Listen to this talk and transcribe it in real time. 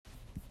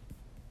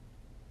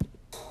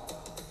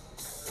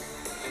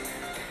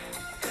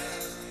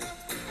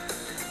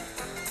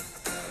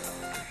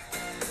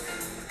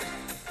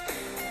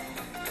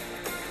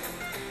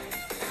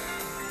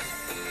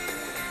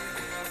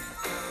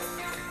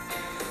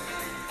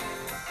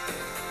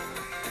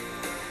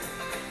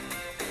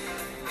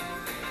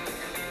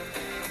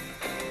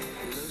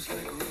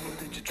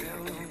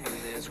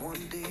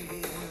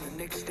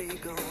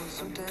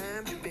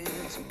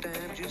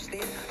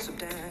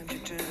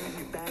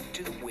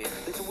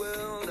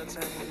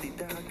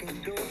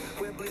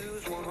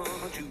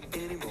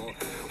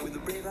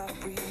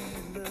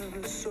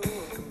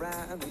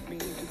ride with me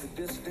to the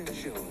distant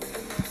shore.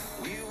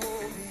 We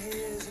won't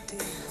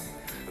hesitate,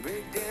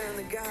 break down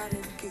the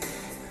garden gate.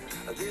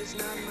 There's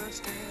not much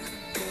time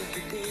for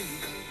today.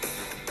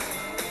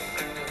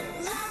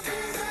 Life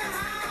is a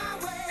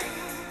highway,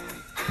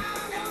 I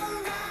wanna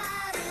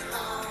ride it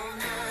all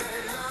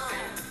night long.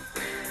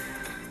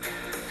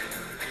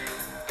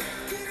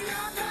 Get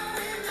your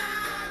going my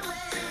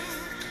way,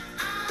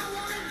 I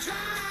wanna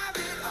drive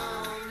it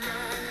all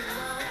night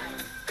long.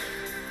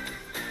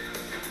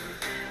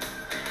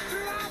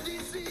 Through all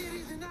these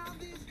cities and all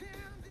these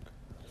towns.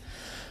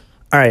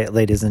 All right,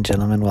 ladies and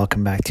gentlemen,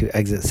 welcome back to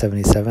Exit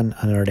 77,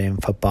 a Notre Dame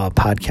football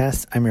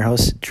podcast. I'm your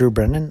host, Drew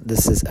Brennan.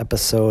 This is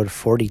episode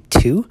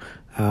 42.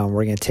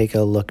 We're going to take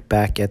a look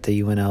back at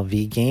the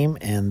UNLV game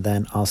and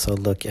then also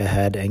look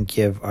ahead and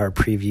give our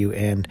preview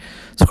and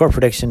score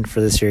prediction for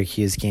the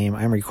Syracuse game.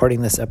 I'm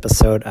recording this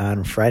episode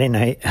on Friday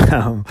night.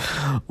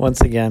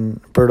 Once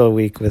again, brutal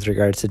week with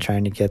regards to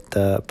trying to get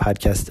the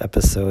podcast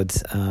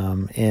episodes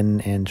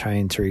in and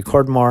trying to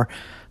record more.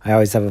 I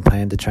always have a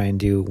plan to try and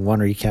do one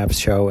recap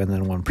show and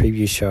then one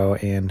preview show.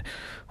 And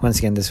once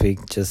again, this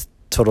week, just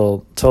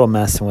total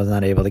mess and was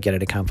not able to get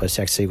it accomplished.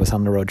 Actually, was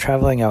on the road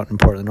traveling out in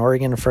Portland,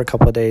 Oregon for a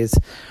couple of days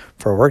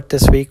for work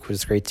this week, which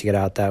was great to get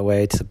out that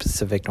way to the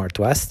Pacific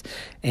Northwest.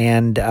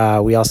 And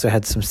we also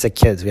had some sick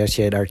kids. We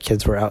actually had our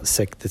kids were out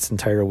sick this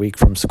entire week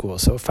from school.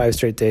 So 5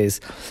 straight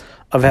days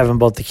of having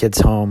both the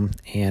kids home.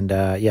 And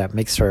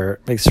makes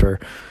for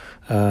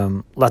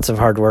lots of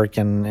hard work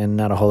and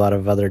not a whole lot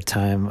of other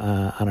time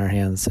on our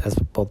hands as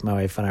both my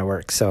wife and I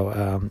work. So,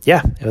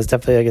 it was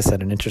definitely, like I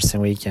said, an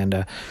interesting week.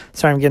 And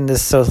sorry I'm getting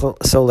this so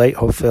late.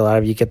 Hopefully a lot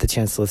of you get the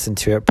chance to listen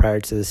to it prior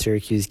to the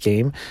Syracuse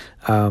game.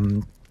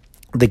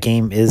 The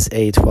game is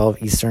a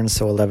 12 Eastern,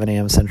 so 11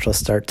 a.m. Central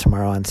start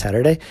tomorrow on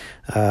Saturday.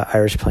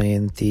 Irish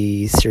playing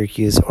the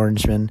Syracuse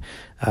Orangemen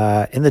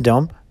in the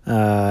Dome.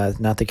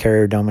 Not the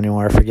Carrier Dome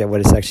anymore. I forget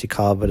what it's actually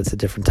called, but it's a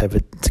different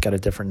it's got a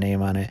different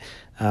name on it.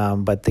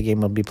 But the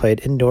game will be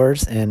played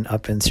indoors and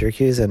up in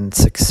Syracuse, and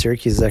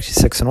Syracuse is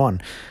actually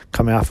 6-1,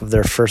 coming off of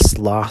their first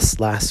loss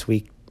last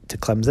week to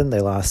Clemson.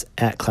 They lost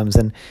at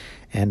Clemson,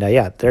 and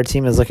their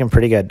team is looking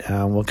pretty good.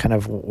 We'll kind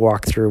of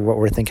walk through what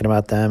we're thinking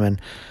about them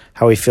and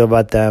how we feel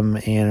about them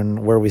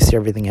and where we see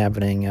everything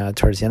happening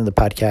towards the end of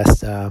the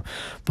podcast.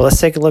 But let's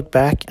take a look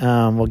back.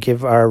 We'll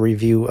give our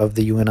review of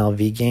the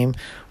UNLV game.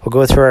 We'll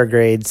go through our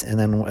grades and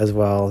then as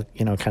well,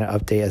 kind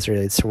of update as it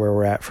relates to where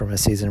we're at from a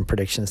season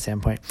prediction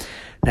standpoint.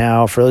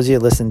 Now, for those of you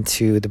that listened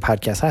to the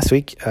podcast last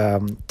week,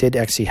 did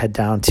actually head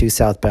down to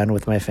South Bend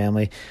with my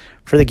family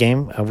for the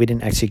game. We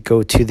didn't actually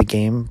go to the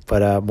game,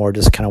 but more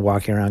just kind of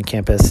walking around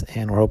campus,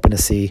 and we're hoping to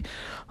see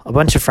a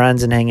bunch of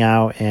friends and hang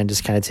out and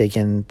just kind of take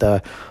in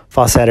the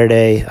fall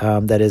Saturday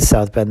that is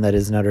South Bend, that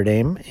is Notre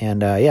Dame.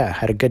 And,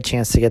 had a good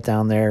chance to get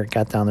down there.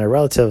 Got down there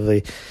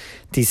relatively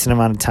decent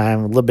amount of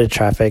time, a little bit of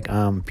traffic.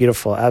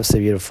 Beautiful,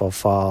 absolutely beautiful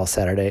fall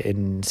Saturday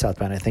in South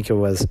Bend. I think it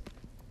was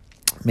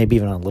maybe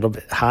even a little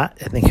bit hot.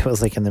 I think it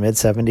was like in the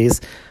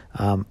mid-70s.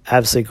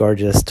 Absolutely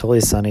gorgeous,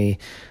 totally sunny.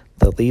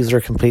 The leaves were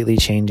completely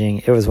changing.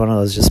 It was one of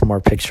those just more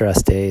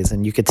picturesque days,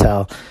 and you could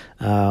tell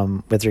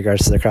with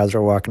regards to the crowds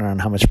were walking around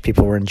how much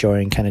people were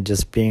enjoying kind of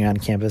just being on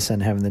campus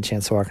and having the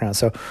chance to walk around.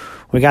 So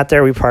we got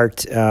there, we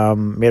parked,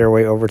 made our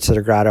way over to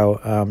the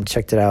grotto,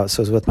 checked it out. So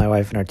it was with my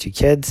wife and our 2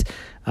 kids.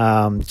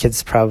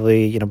 Kids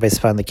probably, based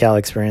upon the Cal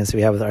experience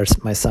we have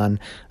with my son,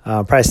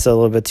 probably still a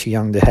little bit too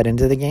young to head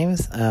into the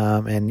games.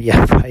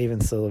 Probably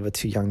even still a little bit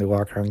too young to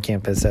walk around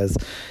campus, as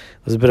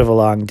it was a bit of a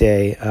long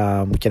day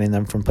getting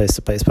them from place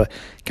to place. But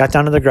got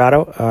down to the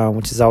grotto,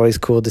 which is always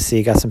cool to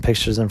see. Got some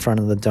pictures in front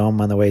of the dome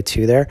on the way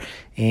to there,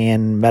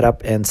 and met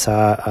up and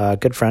saw a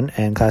good friend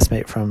and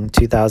classmate from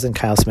 2000,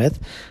 Kyle Smith.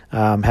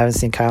 Haven't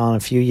seen Kyle in a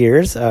few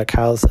years.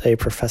 Kyle's a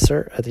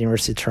professor at the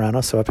University of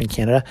Toronto, so up in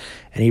Canada,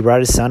 and he brought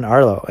his son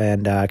Arlo.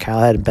 And Kyle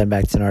hadn't been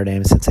back to Notre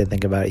Dame since, I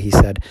think about it, he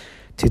said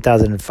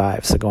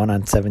 2005, so going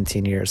on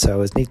 17 years. So it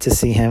was neat to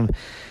see him,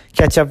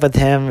 catch up with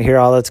him, hear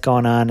all that's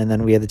going on, and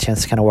then we had the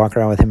chance to kind of walk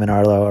around with him and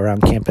Arlo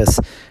around campus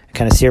and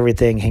kind of see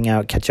everything, hang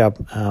out, catch up.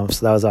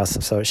 So that was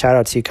awesome. So shout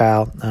out to you,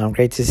 Kyle.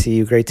 Great to see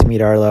you. Great to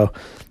meet Arlo.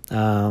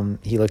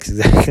 He looks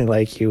exactly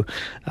like you.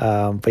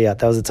 That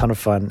was a ton of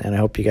fun, and I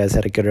hope you guys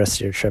had a good rest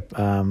of your trip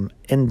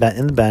in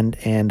the Bend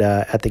and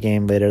at the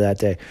game later that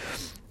day.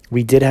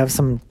 We did have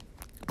some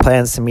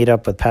plans to meet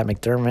up with Pat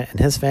McDermott and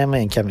his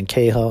family and Kevin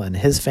Cahill and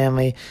his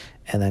family,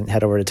 and then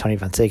head over to Tony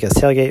Fonseca's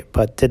tailgate,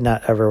 but did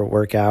not ever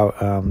work out.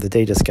 The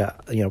day just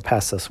got,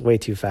 passed us way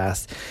too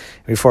fast.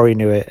 Before we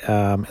knew it,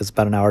 it was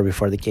about an hour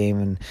before the game,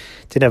 and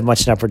didn't have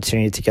much an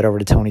opportunity to get over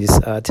to Tony's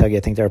tailgate. I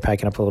think they were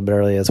packing up a little bit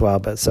early as well.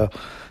 But so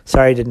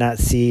sorry, did not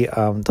see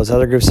those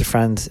other groups of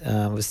friends.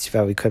 It was too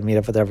bad we couldn't meet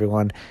up with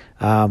everyone.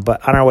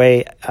 But on our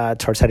way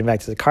towards heading back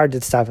to the car,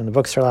 did stop in the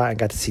bookstore a lot and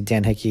got to see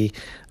Dan Hickey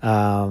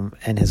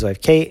and his wife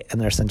Kate and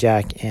their son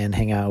Jack, and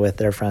hang out with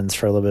their friends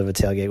for a little bit of a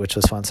tailgate, which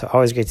was fun. So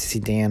always great to see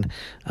Dan.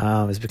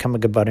 He's become a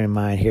good buddy of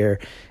mine here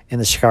in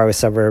the Chicago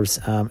suburbs,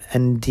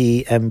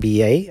 ND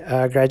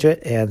MBA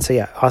graduate. And so,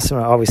 yeah, awesome.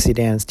 I always see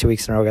Dan 2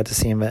 weeks in a row. Got to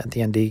see him at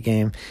the ND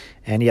game.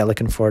 And, yeah,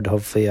 looking forward to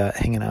hopefully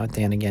hanging out with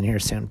Dan again here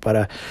soon.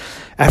 But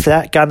after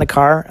that, got in the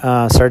car,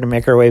 started to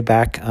make our way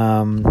back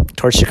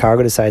towards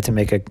Chicago, decided to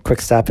make a quick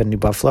stop in New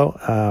Buffalo,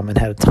 and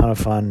had a ton of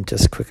fun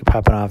just quickly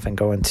popping off and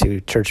going to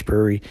Church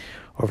Brewery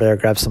over there,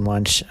 grabbed some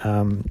lunch,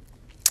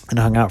 and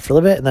hung out for a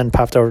little bit, and then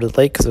popped over to the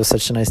lake because it was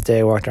such a nice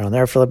day. Walked around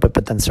there for a little bit,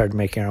 but then started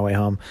making our way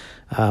home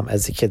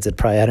as the kids had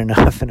probably had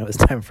enough, and it was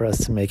time for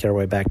us to make our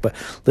way back. But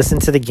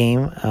listened to the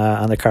game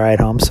on the car ride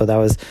home, so that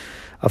was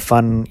a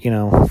fun,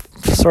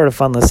 sort of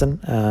fun listen,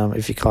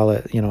 if you call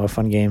it, a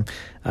fun game.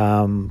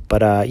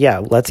 But yeah,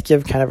 let's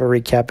give kind of a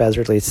recap as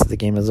it relates to the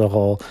game as a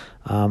whole.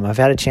 I've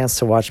had a chance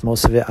to watch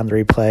most of it on the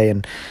replay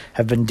and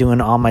have been doing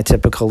all my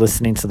typical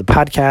listening to the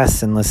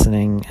podcast and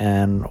listening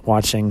and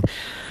watching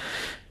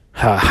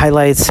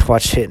highlights,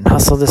 watched Hit and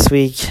Hustle this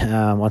week.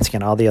 Once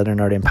again, all the other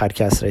Notre Dame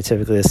podcasts that I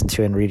typically listen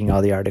to and reading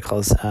all the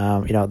articles.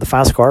 The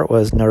final score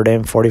was Notre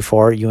Dame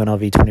 44,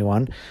 UNLV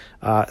 21.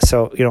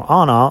 So,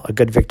 all in all, a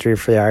good victory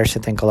for the Irish. I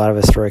think a lot of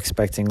us were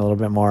expecting a little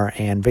bit more.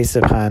 And based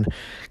upon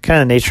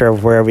kind of the nature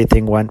of where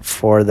everything went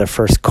for the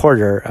first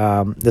quarter,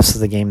 this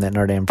is a game that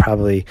Notre Dame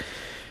probably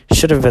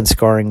should have been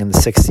scoring in the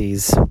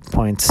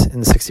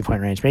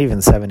 60-point range, maybe even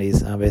the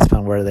 70s, based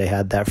upon where they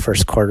had that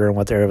first quarter and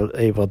what they were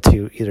able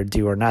to either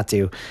do or not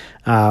do.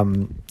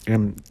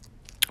 And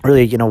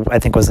really, I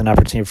think was an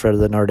opportunity for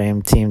the Notre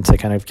Dame team to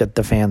kind of get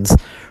the fans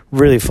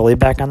really fully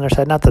back on their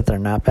side. Not that they're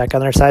not back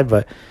on their side,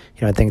 but,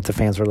 I think the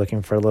fans were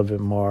looking for a little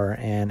bit more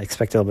and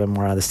expected a little bit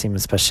more out of this team,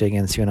 especially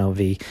against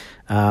UNLV,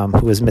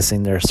 who was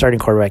missing their starting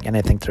quarterback and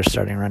I think their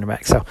starting running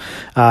back. So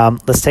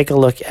let's take a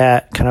look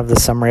at kind of the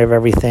summary of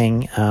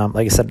everything. Like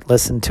I said,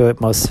 listen to it,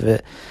 most of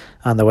it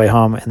on the way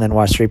home, and then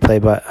watch the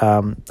replay. But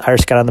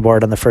Irish got on the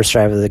board on the first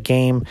drive of the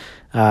game.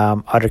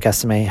 Audric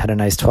Estime had a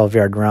nice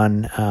 12-yard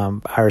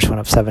run. Irish went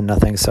up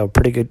 7-0, so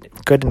pretty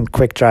good and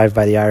quick drive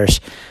by the Irish.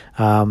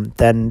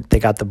 Then they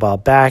got the ball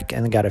back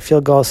and got a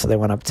field goal, so they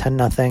went up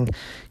 10-0.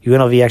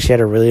 UNLV actually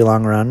had a really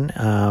long run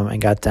and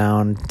got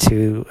down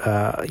to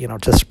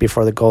just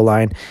before the goal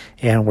line,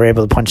 and were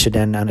able to punch it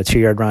in on a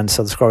 2-yard run.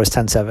 So the score was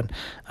 10-7.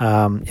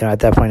 At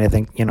that point, I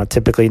think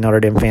typically Notre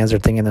Dame fans are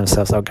thinking to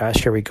themselves, "Oh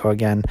gosh, here we go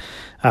again."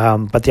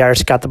 But the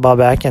Irish got the ball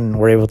back and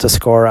were able to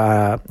score,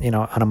 on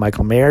a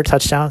Michael Mayer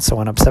touchdown. So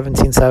went up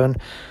 17-7.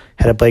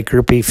 Had a Blake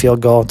Grupe field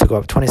goal to go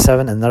up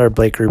 27, another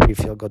Blake Grupe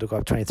field goal to go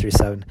up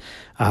 23-7.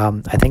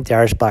 I think the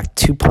Irish blocked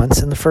 2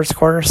 punts in the first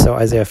quarter, so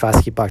Isaiah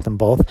Foskey blocked them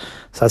both.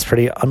 So that's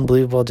pretty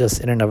unbelievable just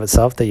in and of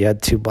itself that you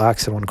had 2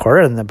 blocks in one quarter,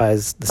 and that by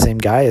the same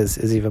guy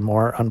is even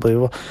more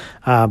unbelievable.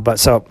 But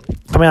so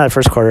coming out of the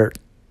first quarter,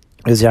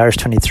 it was the Irish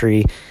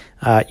 23,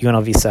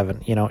 UNLV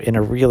 7. In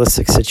a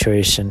realistic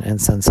situation in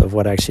sense of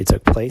what actually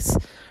took place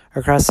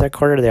across that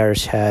quarter, the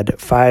Irish had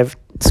 5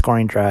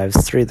 scoring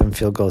drives, 3 of them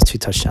field goals, 2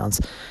 touchdowns.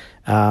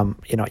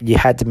 You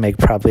had to make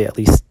probably at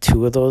least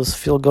 2 of those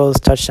field goals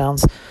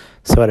touchdowns.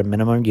 So at a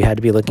minimum, you had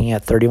to be looking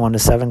at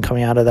 31-7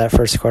 coming out of that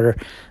first quarter.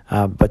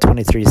 But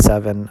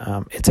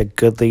 23-7, it's a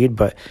good lead,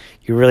 but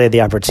you really had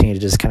the opportunity to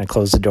just kind of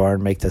close the door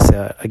and make this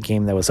a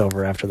game that was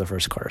over after the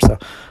first quarter. So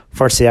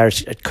fortunately, the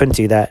Irish couldn't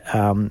do that.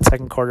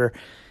 Second quarter,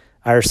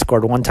 Irish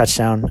scored 1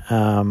 touchdown.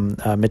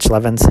 Mitch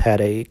Levens had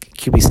a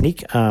QB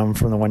sneak from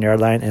the 1-yard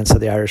line, and so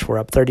the Irish were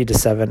up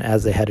 30-7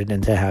 as they headed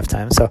into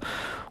halftime. So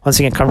once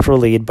again, comfortable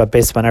lead, but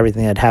based upon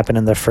everything that happened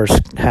in the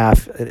first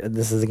half,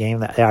 this is a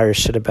game that the Irish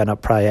should have been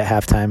up probably at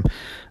halftime,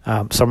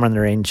 somewhere in the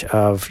range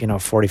of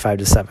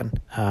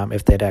 45-7,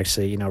 if they'd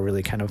actually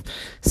really kind of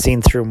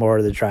seen through more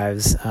of the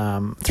drives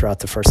throughout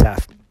the first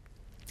half.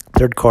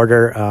 Third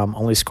quarter,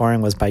 only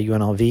scoring was by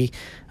UNLV. They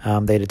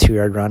had a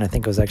 2-yard run. I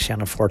think it was actually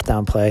on a 4th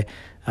down play,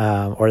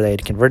 or they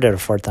had converted a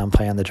 4th down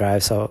play on the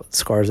drive. So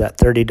scores at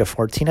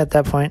 30-14 at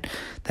that point.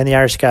 Then the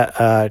Irish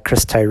got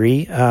Chris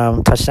Tyree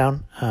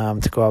touchdown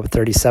to go up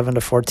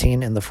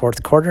 37-14 in the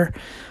fourth quarter,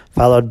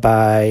 followed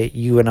by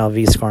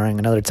UNLV scoring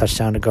another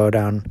touchdown to go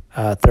down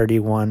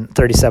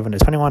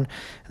 37-21. And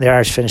the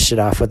Irish finished it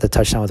off with a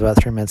touchdown with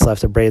about 3 minutes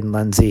left of Braden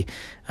Lindsay,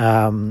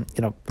 kind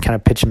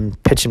of pitch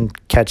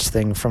and catch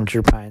thing from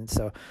Drew Pine.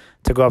 So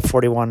to go up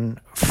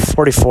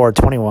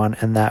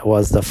 44-21, and that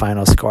was the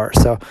final score.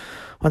 So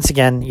once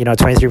again,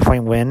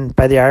 23-point win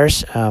by the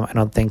Irish. I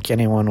don't think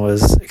anyone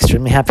was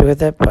extremely happy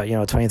with it, but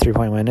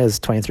 23-point win is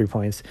 23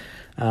 points.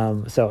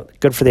 So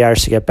good for the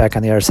Irish to get back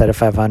on the other side of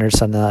 500.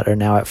 Some that are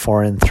now at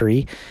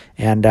 4-3,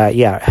 and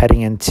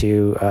heading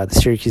into the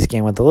Syracuse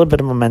game with a little bit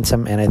of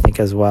momentum, and I think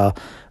as well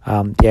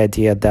the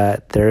idea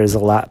that there is a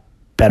lot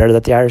better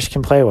that the Irish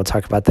can play. We'll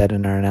talk about that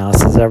in our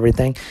analysis of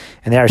everything.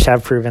 And the Irish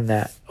have proven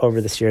that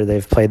over this year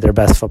they've played their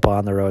best football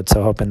on the road.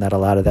 So hoping that a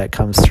lot of that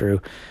comes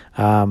through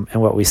and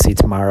what we see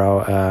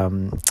tomorrow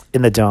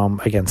in the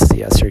Dome against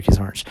the Syracuse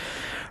Orange.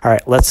 All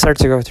right, let's start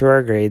to go through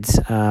our grades,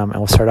 and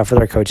we'll start off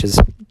with our coaches.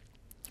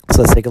 So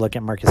So let's take a look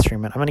at Marcus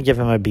Freeman. I'm going to give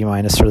him a B-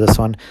 for this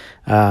one.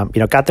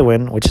 Got the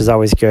win, which is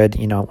always good.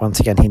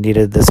 Once again, he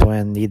needed this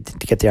win, needed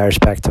to get the Irish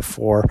back to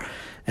 4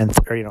 and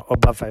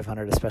above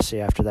 500, especially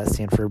after that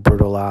Stanford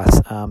brutal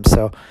loss.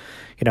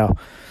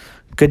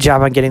 Good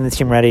job on getting the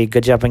team ready.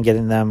 Good job on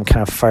getting them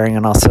kind of firing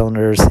on all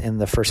cylinders in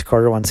the first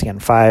quarter. Once again,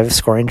 5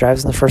 scoring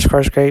drives in the first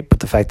quarter is great, but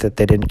the fact that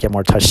they didn't get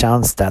more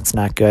touchdowns, that's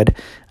not good.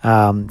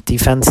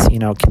 Defense,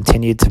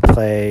 continued to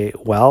play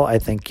well. I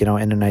think, in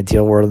an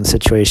ideal world and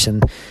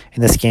situation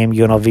in this game,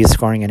 UNLV is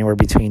scoring anywhere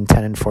between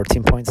 10 and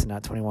 14 points and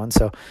not 21.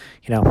 So,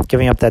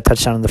 giving up that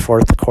touchdown in the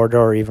fourth quarter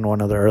or even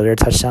one of the earlier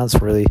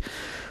touchdowns really...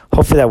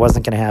 Hopefully that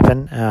wasn't going to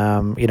happen.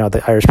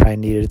 The Irish probably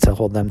needed to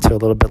hold them to a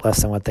little bit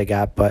less than what they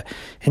got. But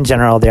in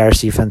general, the Irish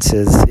defense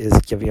is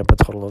giving up a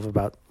total of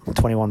about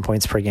 21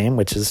 points per game,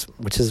 which is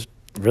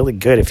really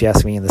good if you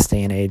ask me in this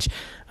day and age.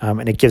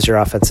 And it gives your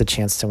offense a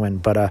chance to win.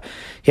 But,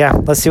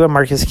 let's see what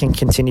Marcus can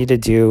continue to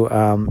do.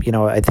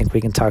 I think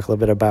we can talk a little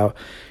bit about,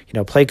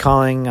 play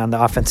calling on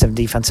the offensive and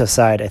defensive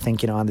side. I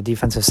think, on the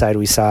defensive side,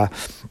 we saw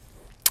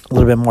a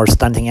little bit more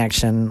stunting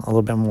action, a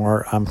little bit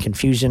more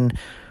confusion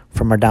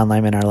from our down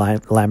linemen, our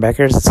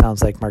linebackers. It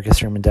sounds like Marcus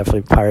Freeman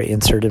definitely probably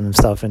inserted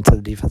himself into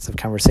the defensive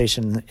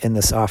conversation in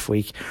this off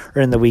week,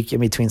 or in the week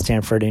in between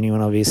Stanford and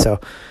UNLV.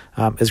 So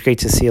it was great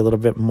to see a little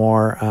bit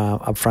more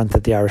up front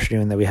that the Irish are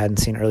doing that we hadn't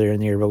seen earlier in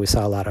the year, but we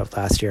saw a lot of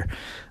last year.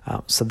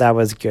 So that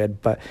was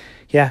good. But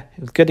yeah, it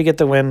was good to get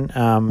the win. So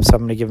I'm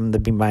going to give him the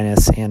B-,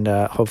 and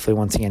hopefully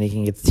once again he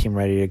can get the team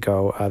ready to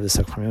go this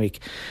upcoming week.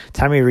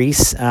 Tommy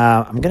Rees,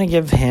 I'm going to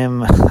give him.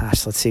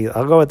 Let's see.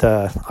 I'll go with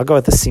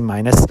the C-.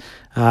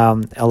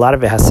 A lot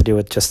of it has to do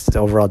with just the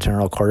overall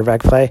general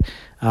quarterback play.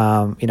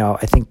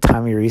 I think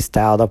Tommy Rees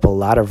dialed up a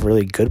lot of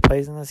really good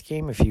plays in this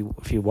game. If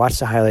you watch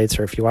the highlights,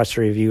 or if you watch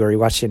the review, or you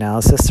watch the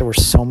analysis, there were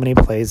so many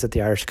plays that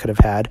the Irish could have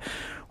had,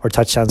 or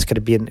touchdowns could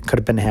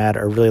have been had,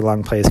 or really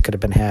long plays could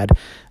have been had.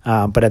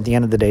 But at the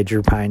end of the day,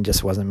 Drew Pyne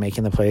just wasn't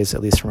making the plays,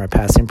 at least from a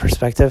passing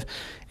perspective.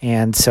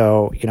 And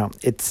so,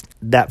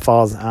 that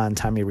falls on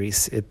Tommy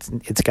Rees.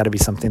 It's got to be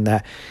something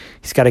that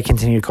he's got to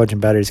continue to coach him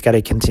better. He's got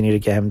to continue to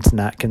get him to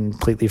not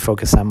completely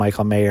focus on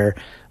Michael Mayer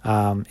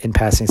in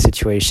passing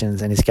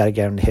situations, and he's got to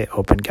get him to hit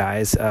open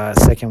guys.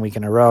 Second week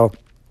in a row,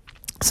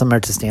 similar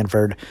to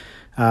Stanford,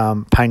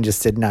 Pyne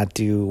just did not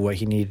do what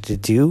he needed to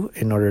do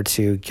in order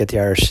to get the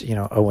Irish,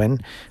 a win.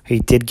 He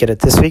did get it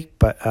this week,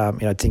 but,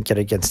 didn't get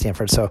it against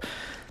Stanford. So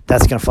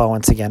that's going to fall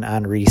once again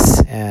on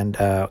Rees and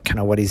kind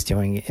of what he's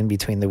doing in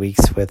between the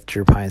weeks with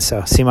Drew Pyne.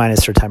 So C-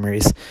 for Tommy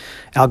Rees.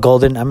 Al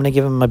Golden, I'm going to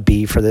give him a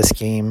B for this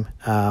game.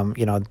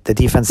 The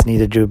defense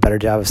needed to do a better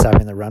job of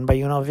stopping the run by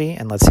UNLV,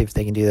 and let's see if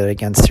they can do that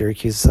against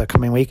Syracuse the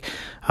coming week.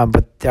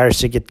 But the Irish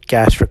did get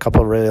gashed for a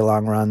couple of really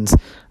long runs.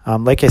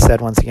 Like I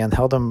said, once again,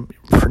 held them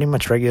pretty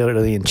much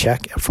regularly in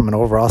check from an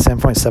overall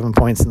standpoint, 7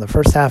 points in the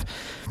first half.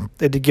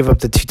 They did give up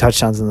the 2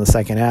 touchdowns in the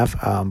second half.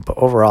 But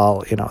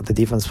overall, the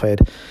defense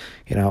played,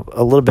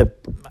 a little bit,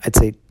 I'd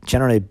say,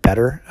 generally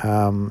better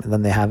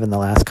than they have in the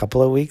last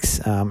couple of weeks.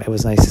 It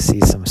was nice to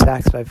see some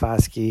sacks by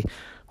Foskey.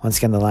 Once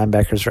again, the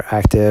linebackers were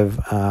active.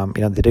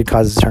 They did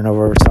cause a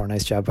turnover, so a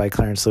nice job by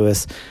Clarence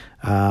Lewis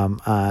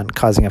on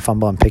causing a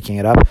fumble and picking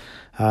it up.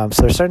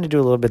 So they're starting to do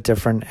a little bit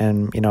different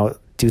and,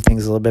 do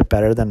things a little bit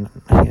better than,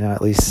 at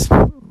least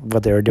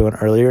what they were doing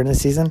earlier in the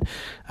season.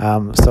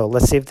 So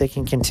let's see if they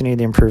can continue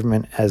the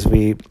improvement as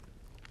we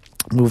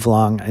move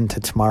along into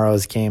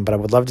tomorrow's game. But I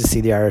would love to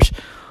see the Irish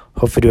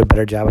hopefully do a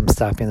better job of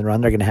stopping the run.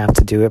 They're going to have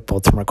to do it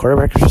both from a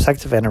quarterback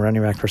perspective and a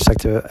running back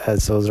perspective,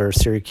 as those are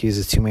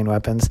Syracuse's 2 main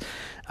weapons.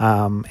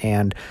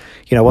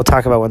 We'll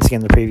talk about once again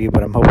the preview,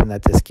 but I'm hoping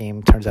that this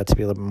game turns out to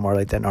be a little bit more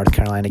like that North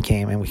Carolina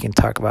game, and we can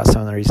talk about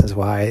some of the reasons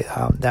why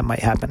that might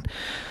happen.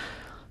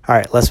 All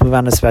right, let's move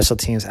on to special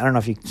teams. I don't know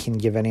if you can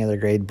give any other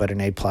grade but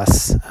an A+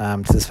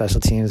 to the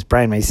special teams.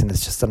 Brian Mason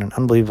has just done an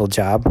unbelievable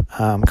job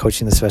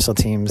coaching the special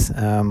teams.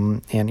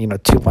 And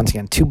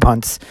 2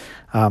 punts.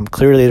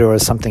 Clearly there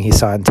was something he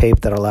saw on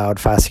tape that allowed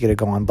Foskey to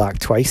go on block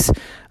twice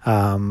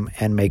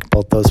and make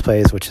both those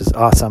plays, which is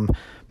awesome.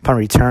 Punt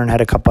return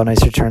had a couple of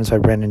nice returns by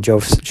Brendan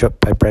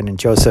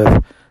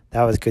Joseph.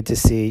 That was good to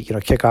see.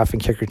 Kickoff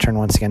and kick return,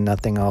 once again,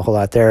 nothing a whole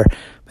lot there.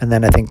 And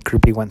then I think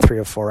Groupie went 3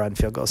 of 4 on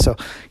field goals. So,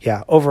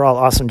 yeah, overall,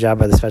 awesome job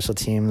by the special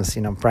teams.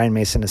 Brian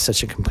Mason is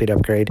such a complete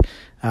upgrade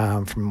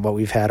from what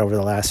we've had over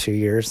the last few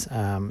years.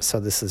 So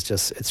this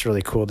is it's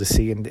really cool to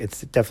see, and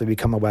it's definitely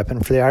become a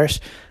weapon for the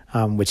Irish,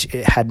 which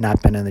it had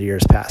not been in the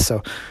years past.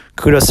 So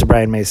kudos to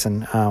Brian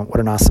Mason. What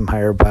an awesome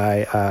hire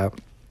by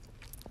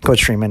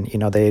Coach Freeman.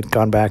 They had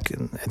gone back,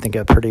 I think,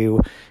 at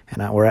Purdue,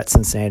 and we're at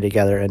Cincinnati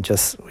together, and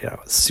just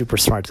super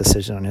smart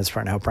decision on his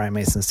part. Now Brian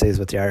Mason stays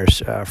with the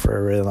Irish for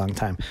a really long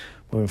time.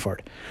 moving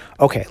forward.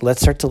 Okay,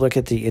 let's start to look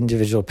at the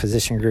individual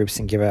position groups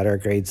and give out our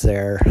grades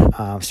there.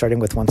 Starting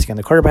with, once again,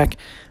 the quarterback.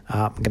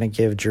 I'm going to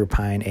give Drew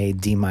Pyne a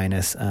D-.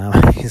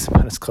 He's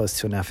about as close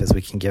to enough as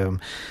we can give him.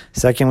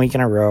 Second week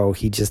in a row,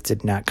 he just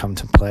did not come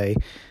to play.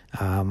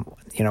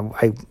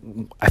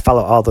 I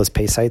follow all those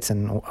pay sites,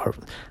 and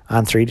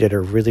On3 did a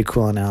really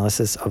cool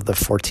analysis of the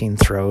 14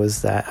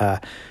 throws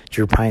that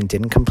Drew Pyne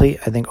didn't complete.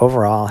 I think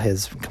overall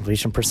his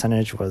completion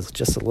percentage was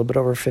just a little bit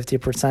over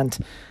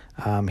 50%.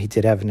 He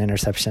did have an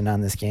interception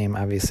on this game,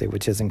 obviously,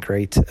 which isn't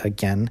great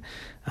again.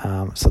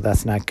 So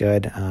that's not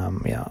good.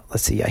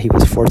 Let's see. Yeah, he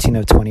was 14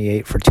 of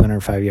 28 for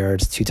 205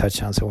 yards, 2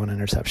 touchdowns, and 1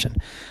 interception.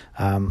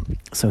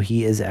 So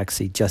he is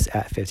actually just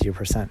at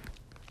 50%.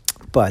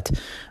 But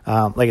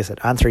like I said,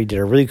 On3 did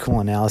a really cool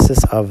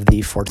analysis of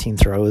the 14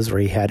 throws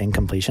where he had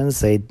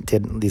incompletions. They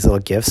did these little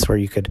GIFs where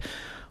you could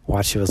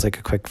watch. It was like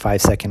a quick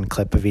 5-second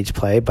clip of each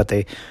play, but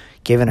they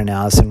gave an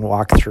analysis and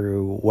walked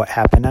through what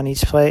happened on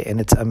each play.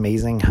 And it's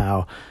amazing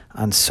how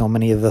on so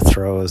many of the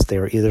throws, they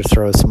were either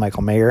throws to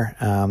Michael Mayer.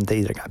 They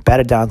either got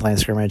batted down the line of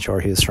scrimmage, or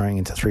he was throwing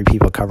into 3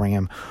 people covering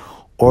him,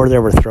 or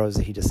there were throws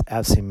that he just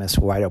absolutely missed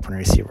wide open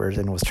receivers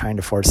and was trying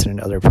to force it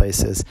into other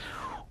places,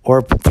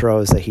 or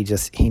throws that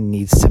he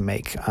needs to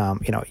make.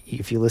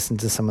 If you listen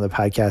to some of the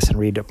podcasts and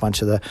read a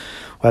bunch of the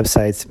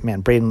websites,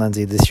 man, Braden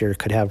Lindsey this year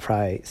could have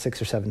probably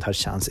 6 or 7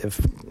 touchdowns if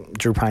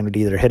Drew Pyne would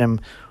either hit him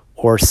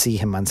or see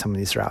him on some of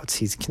these routes.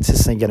 He's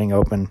consistently getting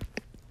open,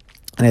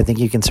 and I think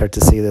you can start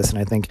to see this, and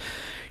I think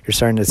you're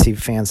starting to see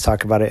fans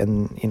talk about it,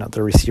 and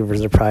the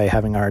receivers are probably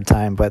having a hard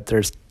time, but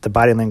there's the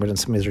body language in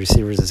some of these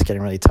receivers is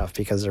getting really tough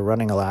because they're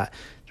running a lot.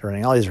 They're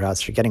running all these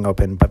routes. They're getting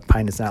open, but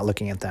Pyne is not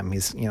looking at them.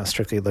 He's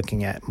strictly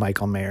looking at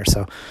Michael Mayer.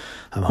 So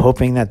I'm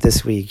hoping that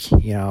this week,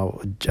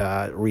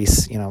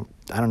 Reese,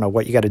 I don't know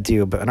what you got to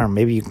do, but I don't know,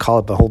 maybe you call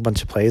up a whole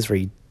bunch of plays where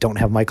you don't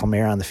have Michael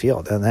Mayer on the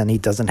field, and then he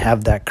doesn't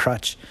have that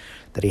crutch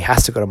that he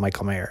has to go to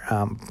Michael Mayer,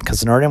 because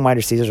the Notre Dame wide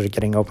receivers are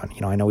getting open.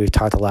 I know we've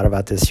talked a lot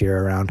about this year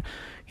around,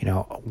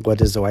 what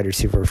does the wide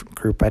receiver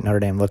group at Notre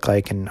Dame look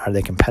like, and are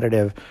they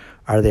competitive?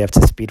 Are they up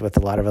to speed with a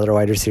lot of other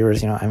wide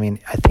receivers? I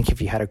think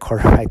if you had a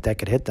quarterback that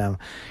could hit them,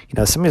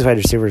 some of these wide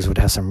receivers would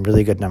have some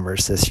really good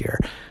numbers this year.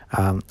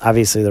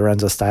 Obviously,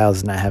 Lorenzo Styles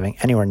is not having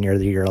anywhere near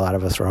the year a lot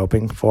of us were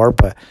hoping for,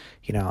 but,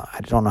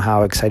 I don't know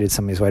how excited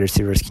some of these wide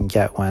receivers can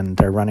get when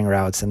they're running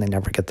routes and they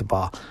never get the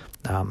ball.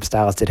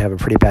 Styles did have a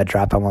pretty bad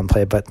drop on one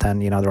play, but then,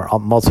 there were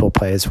multiple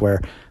plays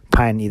where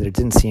Pyne either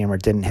didn't see him or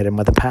didn't hit him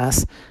with a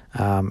pass.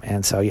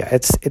 And so, yeah,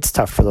 it's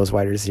tough for those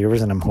wide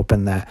receivers, and I'm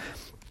hoping that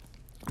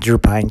Drew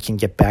Pyne can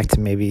get back to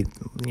maybe,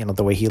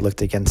 the way he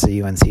looked against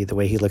the UNC, the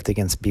way he looked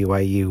against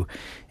BYU,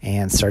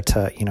 and start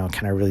to,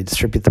 kind of really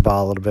distribute the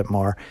ball a little bit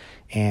more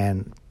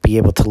and be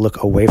able to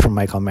look away from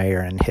Michael Mayer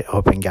and hit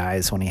open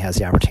guys when he has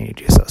the opportunity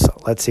to do so.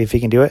 So let's see if he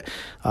can do it.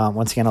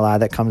 Once again, a lot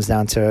of that comes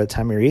down to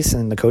Tommy Rees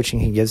and the coaching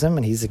he gives him,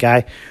 and he's the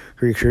guy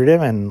who recruited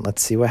him, and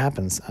let's see what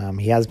happens.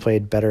 He has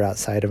played better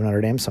outside of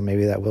Notre Dame, so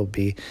maybe that will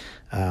be,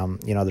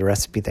 the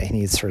recipe that he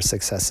needs for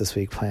success this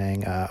week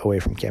playing away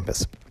from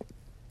campus.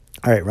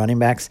 All right, running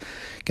backs,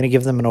 going to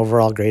give them an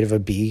overall grade of a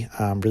B.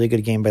 Really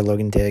good game by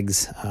Logan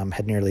Diggs.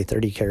 Had nearly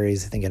 30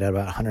 carries. I think it had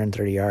about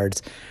 130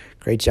 yards.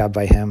 Great job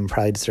by him.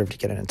 Probably deserved to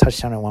get in a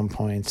touchdown at one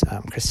point.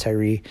 Chris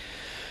Tyree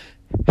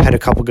had a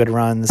couple good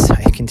runs.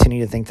 I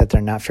continue to think that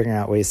they're not figuring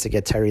out ways to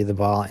get Tyree the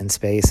ball in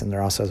space, and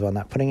they're also as well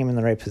not putting him in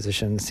the right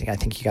positions. I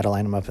think you got to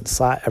line him up in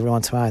slot every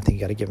once in a while. I think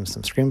you got to give him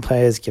some screen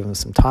plays, give him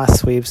some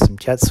toss sweeps, some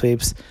jet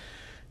sweeps.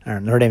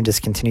 Notre Dame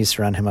just continues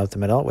to run him out the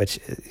middle, which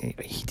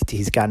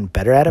he's gotten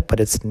better at it, but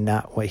it's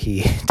not what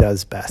he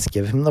does best.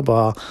 Give him the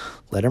ball,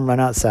 let him run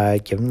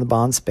outside, give him the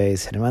ball in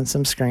space, hit him on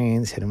some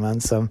screens, hit him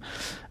on some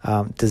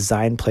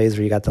design plays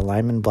where you got the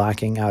lineman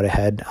blocking out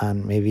ahead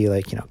on maybe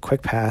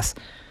quick pass,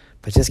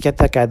 but just get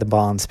that guy the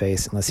ball in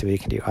space and let's see what he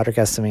can do. Audric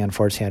Estime,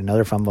 unfortunately, had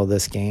another fumble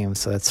this game,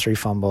 so that's 3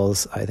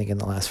 fumbles, I think, in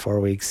the last 4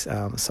 weeks,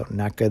 so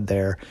not good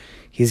there.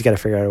 He's got to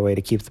figure out a way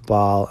to keep the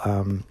ball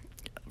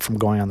from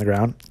going on the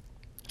ground.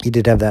 He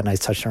did have that nice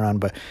touchdown run,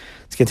 but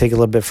it's going to take a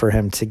little bit for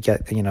him to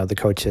get, the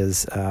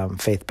coach's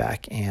faith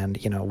back. And,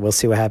 we'll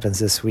see what happens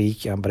this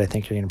week. But I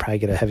think you're going to probably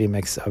get a heavy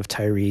mix of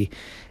Tyree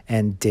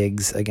and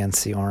Diggs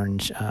against the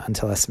Orange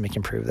until Estime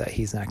can prove that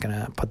he's not going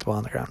to put the ball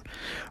on the ground.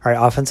 All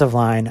right, offensive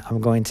line, I'm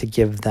going to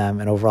give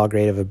them an overall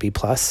grade of a B+.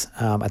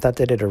 I thought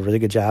they did a really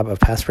good job of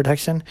pass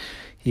protection.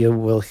 You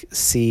will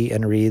see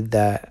and read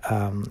that,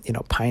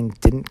 Pyne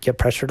didn't get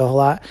pressured a whole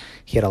lot.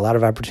 He had a lot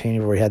of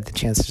opportunity where he had the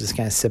chance to just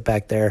kind of sit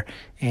back there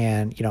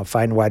and,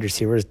 find wide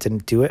receivers.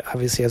 Didn't do it,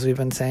 obviously, as we've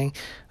been saying.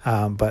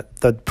 But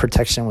the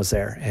protection was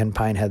there, and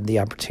Pyne had the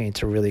opportunity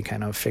to really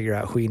kind of figure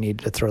out who you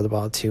needed to throw the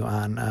ball to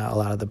on a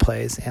lot of the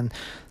plays. And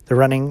the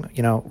running,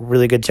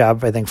 really good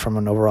job, I think, from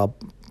an overall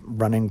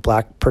running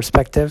block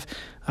perspective.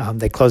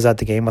 They closed out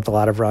the game with a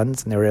lot of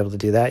runs, and they were able to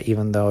do that,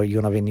 even though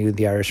UNLV knew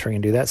the Irish were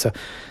going to do that. So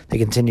they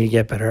continue to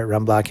get better at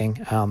run blocking.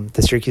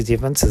 The Syracuse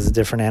defense is a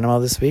different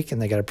animal this week,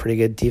 and they got a pretty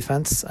good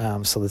defense.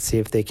 So let's see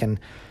if they can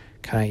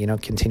kind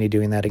of, continue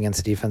doing that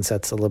against a defense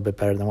that's a little bit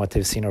better than what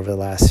they've seen over the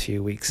last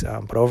few weeks.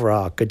 But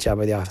overall, good job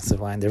by the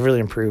offensive line. They've really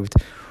improved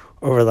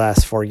over the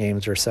last 4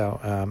 games or so,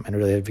 and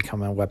really have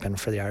become a weapon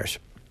for the Irish.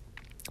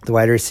 The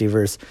wide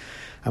receivers,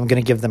 I'm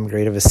going to give them a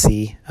grade of a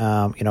C.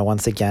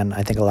 Once again,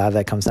 I think a lot of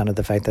that comes down to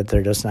the fact that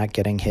they're just not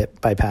getting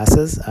hit by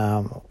passes.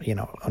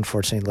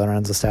 Unfortunately,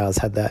 Lorenzo Styles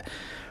had that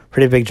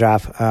pretty big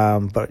drop.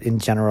 But in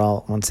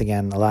general, once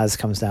again, a lot of this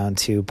comes down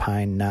to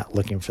Pine not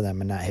looking for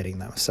them and not hitting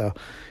them. So,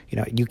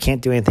 you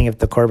can't do anything if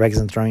the quarterback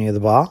isn't throwing you the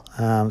ball.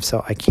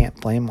 So I can't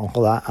blame a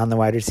whole lot on the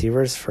wide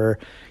receivers for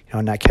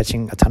not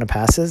catching a ton of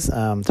passes.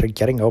 They're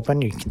getting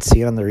open. You can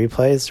see it on the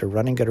replays. They're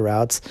running good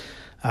routes.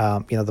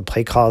 The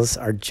play calls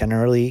are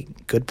generally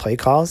good play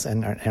calls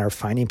and are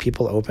finding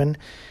people open.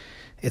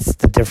 It's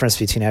the difference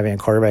between having a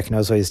quarterback who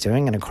knows what he's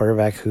doing and a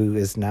quarterback who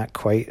is not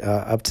quite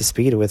up to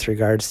speed with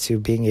regards to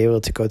being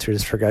able to go through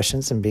his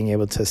progressions and being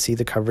able to see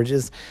the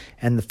coverages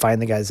and find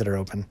the guys that are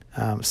open.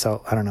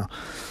 So I don't know.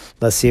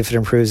 Let's see if it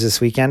improves this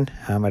weekend.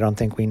 I don't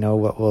think we know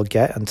what we'll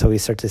get until we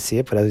start to see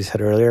it. But as we said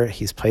earlier,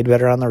 he's played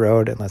better on the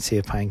road, and let's see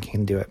if Pine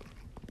can do it.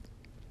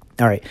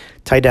 All right,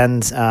 tight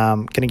ends,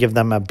 going to give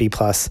them a B+.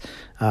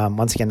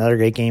 Once again, another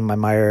great game.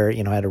 Meyer,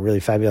 had a really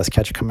fabulous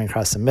catch coming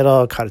across the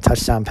middle, caught a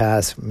touchdown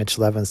pass.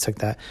 Mitchell Evans took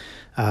that,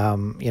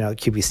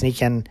 QB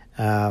sneak in.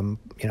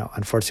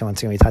 Unfortunately,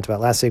 once again, we talked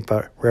about last week,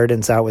 but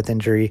Reardon's out with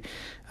injury.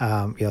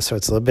 So it's a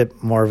little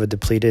bit more of a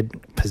depleted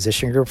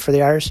position group for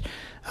the Irish.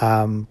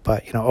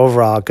 But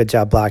overall, good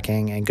job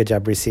blocking and good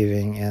job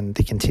receiving, and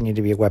they continue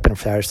to be a weapon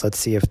for the Irish. Let's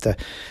see if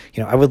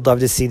I would love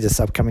to see this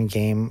upcoming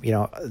game.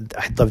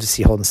 I'd love to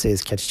see Holden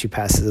Staes catch 2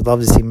 passes. I'd love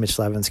to see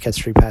Mitchell Evans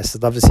catch 3 passes.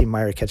 I'd love to see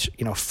Meyer catch,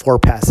 4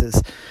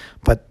 passes.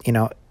 But,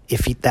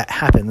 if that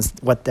happens,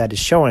 what that is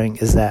showing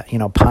is that,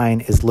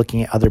 Pine is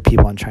looking at other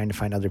people and trying to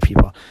find other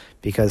people,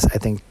 because I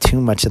think too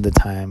much of the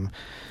time,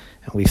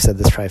 and we've said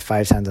this probably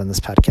 5 times on this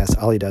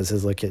podcast, all he does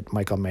is look at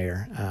Michael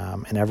Mayer,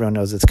 and everyone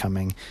knows it's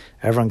coming.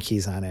 Everyone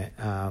keys on it.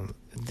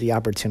 The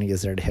opportunity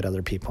is there to hit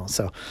other people.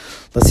 So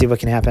let's see what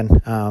can happen.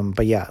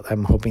 But yeah,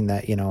 I'm hoping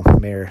that,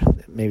 Mayer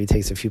maybe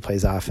takes a few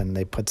plays off and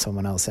they put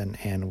someone else in,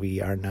 and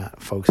we are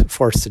not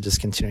forced to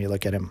just continue to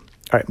look at him.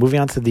 All right,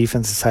 moving on to the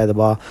defensive side of the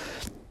ball.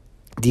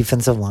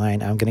 Defensive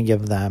line, I'm going to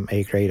give them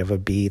a grade of a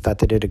B. Thought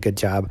they did a good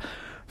job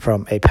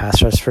from a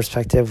pass rush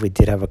perspective. We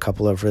did have a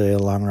couple of really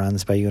long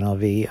runs by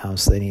UNLV,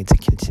 so they need to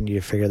continue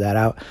to figure that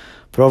out.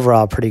 But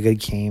overall, pretty good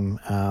game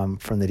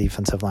from the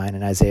defensive line,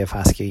 and Isaiah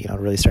Foskey,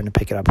 really starting to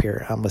pick it up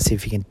here. Let's see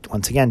if he can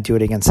once again do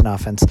it against an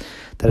offense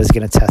that is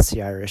going to test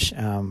the Irish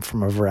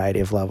from a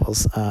variety of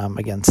levels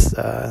against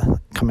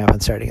coming up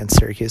and starting against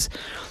Syracuse.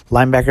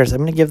 Linebackers, I'm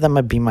going to give them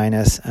a B-.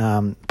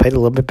 Played a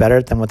little bit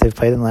better than what they've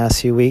played in the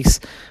last few weeks.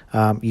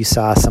 You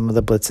saw some of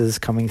the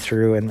blitzes coming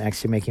through and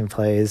actually making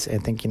plays. I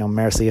think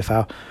Maris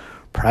Liufau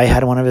probably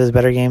had one of his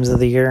better games of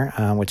the year,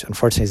 which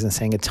unfortunately isn't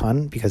saying a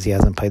ton because he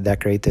hasn't played that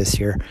great this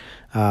year.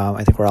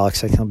 I think we're all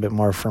expecting a little bit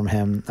more from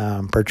him.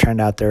 Bertrand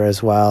out there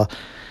as well.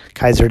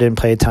 Kaiser didn't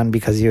play a ton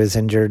because he was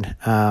injured.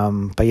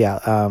 But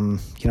yeah,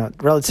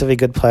 relatively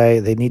good play.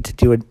 They need to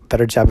do a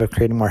better job of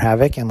creating more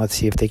havoc, and let's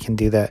see if they can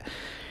do that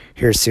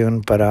here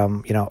soon. But,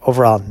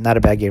 overall, not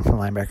a bad game from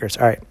linebackers.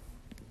 All right.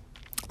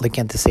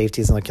 Looking at the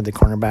safeties and looking at the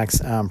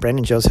cornerbacks,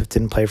 Brandon Joseph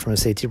didn't play from a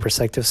safety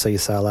perspective, so you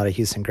saw a lot of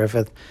Houston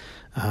Griffith,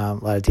 a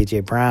lot of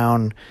DJ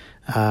Brown.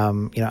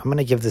 I'm going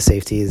to give the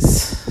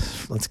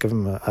safeties, let's give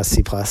them a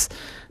C+.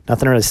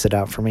 Nothing really stood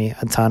out for me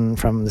a ton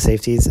from the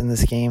safeties in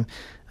this game.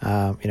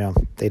 They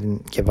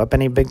didn't give up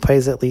any big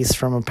plays, at least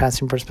from a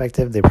passing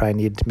perspective. They probably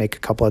need to make a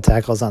couple of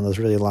tackles on those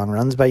really long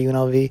runs by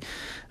UNLV.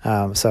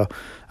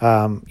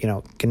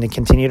 Going to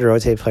continue to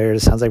rotate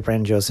players. Sounds like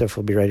Brandon Joseph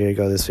will be ready to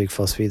go this week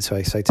full speed, so I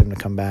expect him to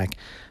come back.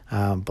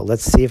 But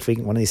let's see if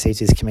one of these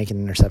safeties can make an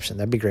interception.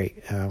 That'd be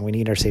great. We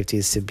need our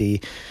safeties to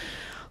be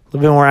a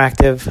little bit more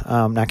active,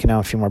 knocking down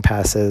a few more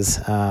passes,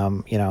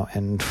 and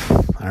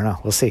I don't know.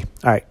 We'll see.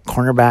 All right,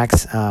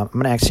 cornerbacks. I'm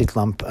going to actually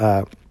lump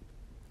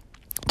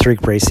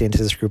Tariq Bracy into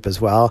this group as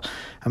well.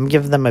 I'm going to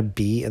give them a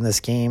B in this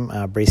game.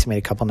 Bracy made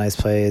a couple nice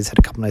plays, had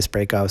a couple nice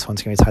breakups.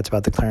 Once again, we talked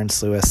about the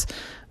Clarence Lewis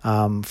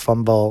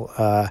fumble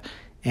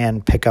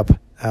and pickup,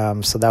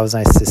 so that was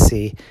nice to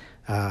see.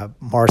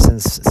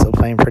 Morrison's still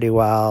playing pretty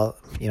well.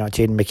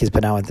 Jaden Mickey's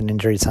been out with an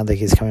injury. It sounds like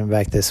he's coming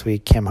back this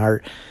week. Cam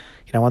Hart,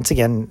 once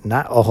again,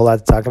 not a whole lot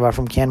to talk about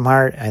from Cam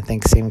Hart. I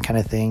think same kind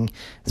of thing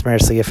as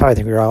Maris Liufau. I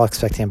think we were all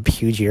expecting a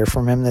huge year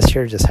from him this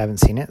year, just haven't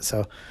seen it.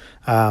 So,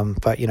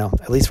 but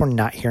at least we're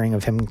not hearing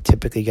of him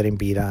typically getting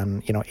beat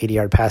on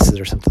 80-yard passes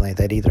or something like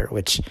that either.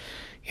 Which,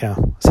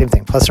 same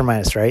thing, plus or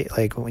minus, right?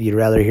 Like you'd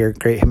rather hear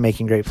him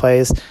making great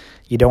plays.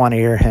 You don't want to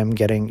hear him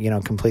getting,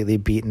 completely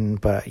beaten,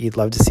 but you'd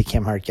love to see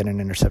Cam Hart get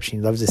an interception.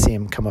 You'd love to see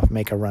him come up and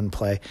make a run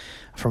play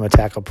from a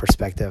tackle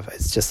perspective.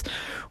 It's just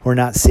we're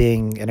not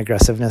seeing an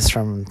aggressiveness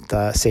from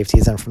the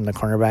safeties and from the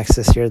cornerbacks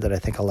this year that I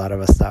think a lot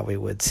of us thought we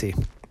would see.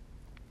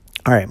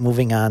 All right,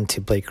 moving on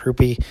to Blake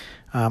Grupe.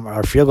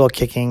 Our field goal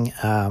kicking,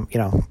 A-,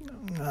 3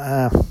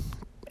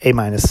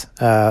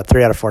 out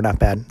of 4, not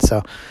bad.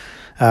 So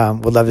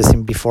Would love to see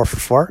him be 4 for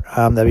 4.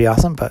 That'd be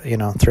awesome, but 3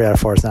 out of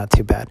 4 is not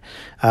too bad.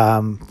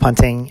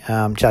 Punting,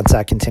 John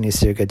Sack continues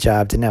to do a good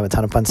job. Didn't have a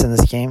ton of punts in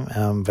this game,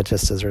 but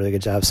just does a really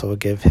good job. So we'll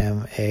give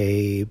him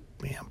a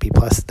B+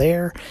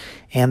 there.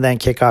 And then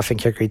kickoff and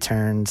kick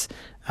returns.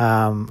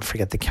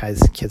 Forget the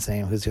kid's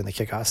name who's doing the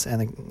kickoffs,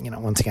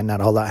 and once again, not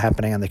a whole lot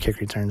happening on the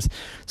kick returns,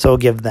 so we'll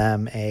give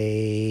them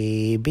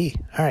a B.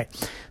 All right,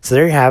 so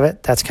there you have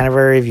it. That's kind of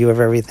a review of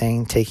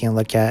everything, taking a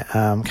look at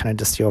kind of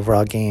just the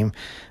overall game.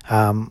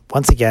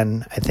 Once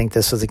again, I think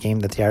this was a game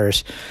that the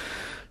Irish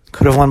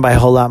could have won by a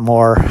whole lot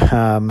more,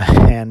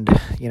 and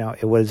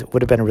it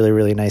would have been really,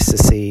 really nice to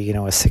see a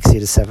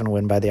 60-7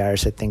 win by the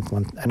Irish. I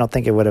don't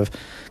think it would have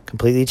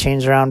completely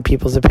changed around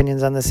people's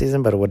opinions on the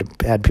season, but it would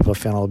have had people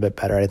feeling a little bit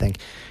better. I think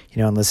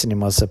in listening to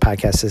most of the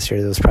podcasts this year,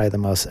 it was probably the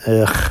most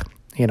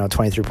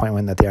 23-point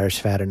win that the Irish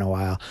have had in a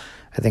while.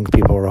 I think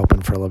people were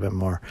hoping for a little bit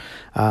more.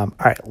 All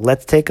right,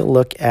 let's take a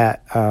look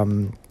at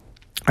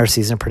our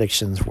season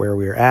predictions, where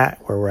we're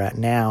at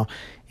now.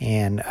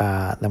 And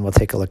then we'll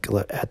take a look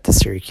at the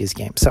Syracuse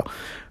game. So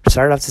we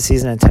started off the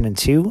season at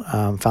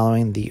 10-2,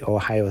 following the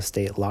Ohio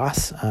State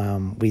loss.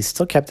 We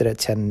still kept it at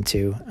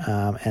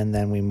 10-2, and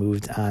then we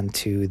moved on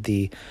to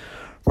the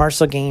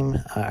Marshall game.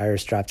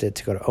 Irish dropped it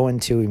to go to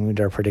 0-2. We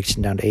moved our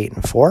prediction down to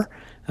 8-4.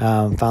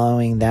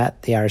 Following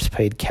that, the Irish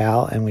played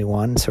Cal and we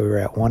won, so we were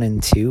at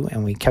 1-2,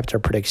 and we kept our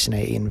prediction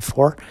at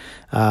 8-4.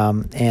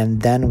 And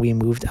then we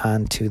moved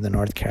on to the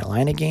North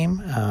Carolina game,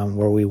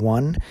 where we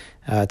won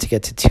to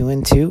get to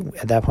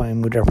 2-2. At that point, we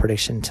moved our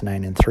prediction to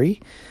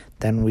 9-3.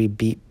 Then we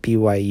beat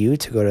BYU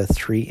to go to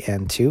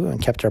 3-2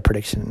 and kept our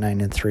prediction at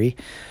 9-3.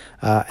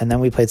 And then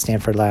we played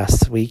Stanford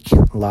last week,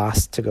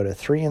 lost to go to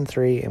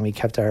 3-3, and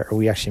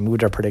we actually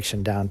moved our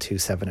prediction down to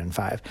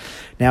 7-5.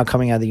 Now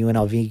coming out of the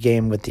UNLV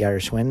game with the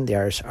Irish win, the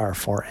Irish are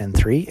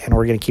 4-3, and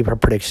we're going to keep our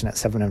prediction at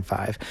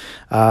 7-5.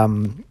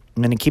 I'm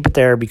going to keep it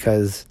there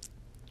because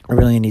we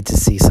really need to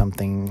see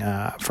something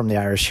from the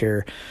Irish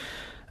here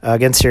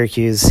against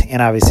Syracuse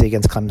and obviously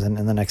against Clemson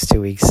in the next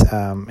 2 weeks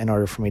in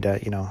order for me to,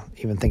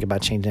 even think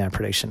about changing that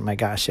prediction. My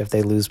gosh, if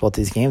they lose both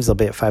these games, they'll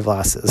be at 5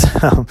 losses.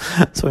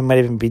 So we might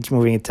even be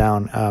moving it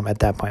down at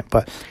that point.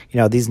 But,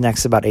 these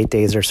next about 8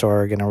 days or so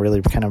are going to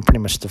really kind of pretty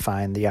much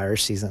define the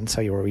Irish season. So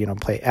you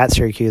play at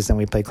Syracuse, then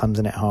we play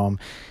Clemson at home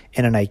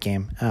in a night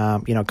game.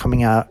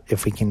 Coming out,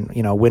 if we can,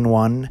 win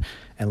one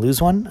and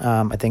lose one,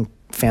 I think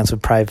fans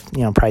would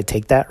probably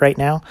take that right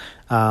now.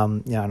 I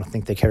don't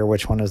think they care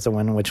which one is the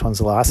win and which one's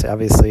the loss.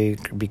 Obviously,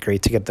 it would be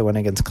great to get the win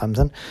against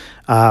Clemson.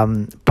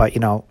 But,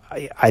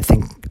 I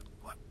think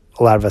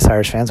a lot of us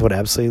Irish fans would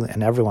absolutely,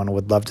 and everyone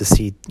would love to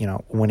see,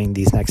 winning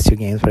these next 2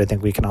 games. But I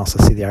think we can also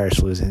see the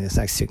Irish losing these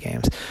next 2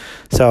 games.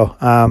 So,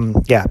 I'm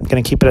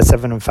going to keep it at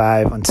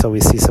 7-5 until we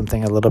see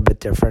something a little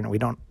bit different. We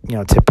don't,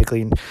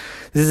 typically,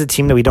 this is a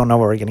team that we don't know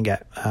what we're going to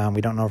get.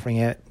 We don't know if we're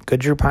going to get good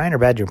Drew Pyne or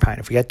bad Drew Pyne.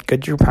 If we get good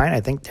Drew Pyne, I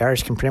think the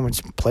Irish can pretty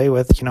much play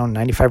with,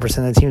 95%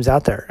 of the teams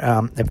out there.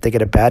 If they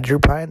get a bad Drew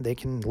Pyne, they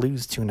can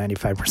lose to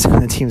 95%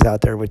 of the teams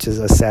out there, which is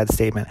a sad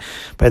statement.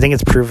 But I think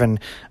it's proven,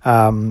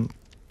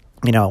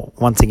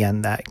 once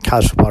again, that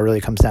college football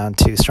really comes down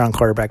to strong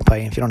quarterback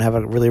play. If you don't have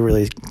a really,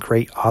 really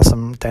great,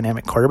 awesome,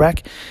 dynamic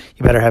quarterback,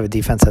 you better have a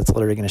defense that's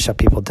literally going to shut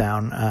people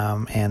down.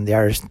 And the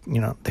Irish,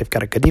 they've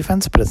got a good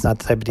defense, but it's not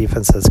the type of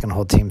defense that's going to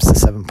hold teams to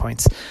 7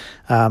 points.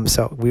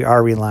 So we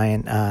are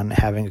reliant on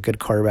having a good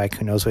quarterback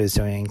who knows what he's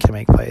doing and can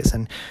make plays.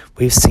 And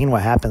we've seen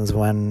what happens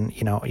when,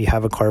 you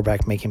have a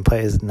quarterback making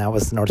plays, and that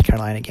was the North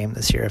Carolina game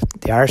this year. If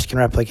the Irish can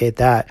replicate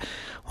that,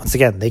 once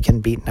again, they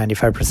can beat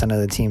 95% of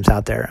the teams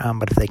out there.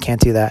 But if they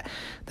can't do that,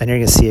 then you're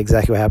going to see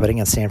exactly what happened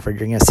against Stanford.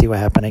 You're going to see what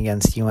happened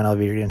against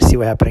UNLV. You're going to see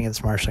what happened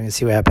against Marshall. You're going to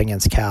see what happened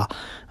against Cal.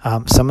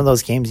 Some of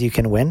those games you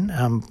can win,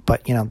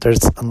 but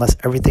unless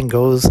everything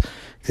goes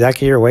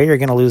exactly your way, you're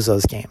going to lose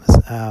those games.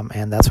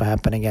 And that's what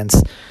happened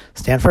against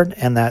Stanford,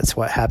 and that's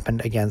what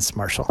happened against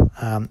Marshall.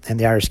 And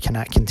the Irish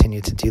cannot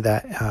continue to do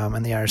that,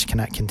 and the Irish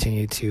cannot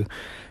continue to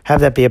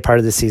have that be a part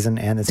of the season,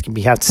 and it's going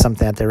to have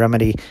something that they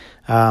remedy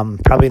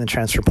probably in the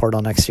transfer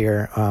portal next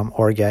year,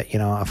 or get a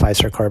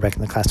 5-star quarterback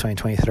in the class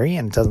 2023,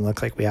 and it doesn't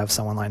look like we have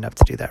someone lined up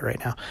to do that right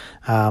now.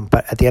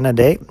 But at the end of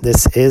the day,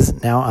 this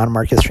is now on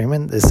Marcus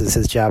Freeman. This is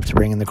his job to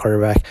bring in the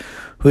quarterback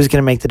who's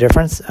going to make the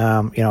difference.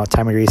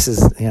 Tommy Rees is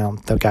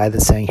the guy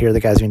that's saying, here are the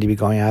guys we need to be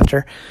going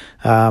after,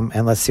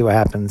 and let's see what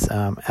happens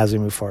as we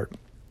move forward.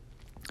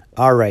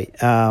 All right,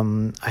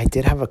 I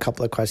did have a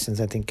couple of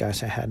questions. I think, I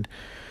had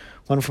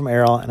one from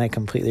Errol, and I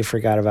completely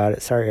forgot about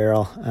it. Sorry,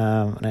 Errol.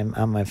 And I'm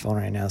on my phone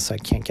right now, so I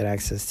can't get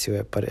access to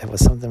it. But it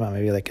was something about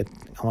maybe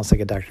almost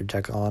like a Dr.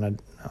 Jekyll and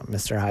a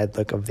Mr. Hyde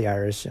look of the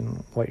Irish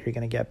and what you're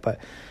going to get. But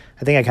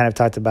I think I kind of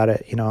talked about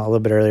it, a little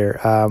bit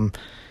earlier.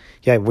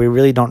 We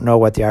really don't know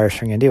what the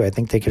Irish are going to do. I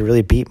think they could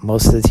really beat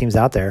most of the teams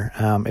out there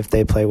if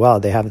they play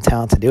well. They have the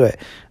talent to do it.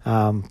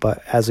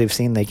 But as we've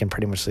seen, they can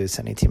pretty much lose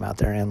any team out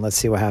there. And let's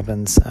see what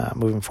happens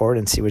moving forward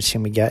and see which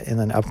team we get in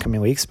the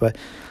upcoming weeks. But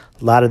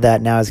a lot of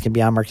that now is going to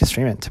be on Marcus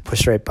Freeman to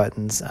push the right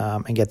buttons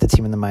and get the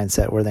team in the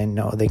mindset where they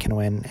know they can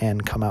win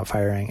and come out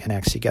firing and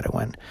actually get a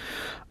win.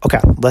 Okay,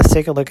 let's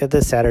take a look at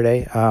this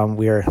Saturday.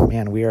 We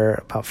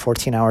are about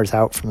 14 hours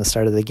out from the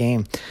start of the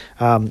game.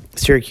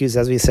 Syracuse,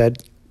 as we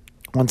said,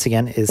 once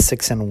again is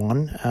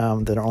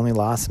 6-1. Their only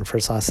loss and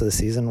first loss of the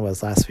season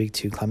was last week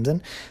to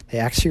Clemson. They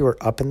actually were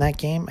up in that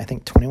game, I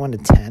think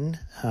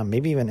 21-10,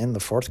 maybe even in the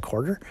fourth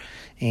quarter,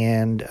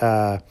 and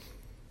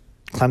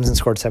Clemson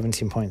scored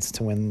 17 points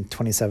to win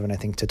 27, I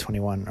think, to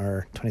 21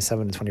 or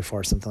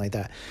 27-24, something like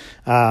that.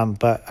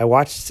 But I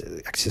watched,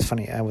 actually it's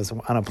funny, I was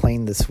on a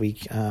plane this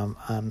week,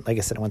 like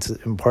I said, I went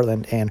in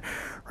Portland, and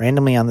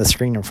randomly on the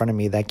screen in front of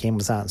me, that game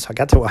was on. So I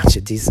got to watch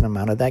a decent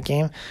amount of that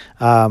game.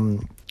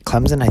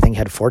 Clemson, I think,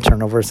 had 4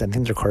 turnovers. I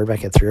think their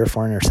quarterback had 3 or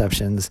 4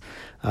 interceptions.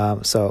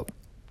 So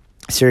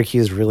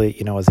Syracuse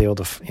really, was able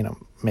to,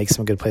 make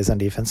some good plays on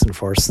defense and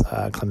force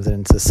Clemson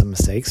into some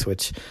mistakes,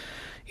 which,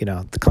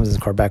 the Clemson's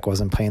quarterback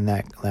wasn't playing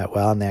that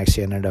well, and they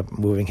actually ended up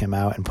moving him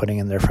out and putting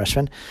in their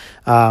freshman.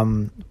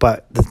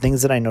 But the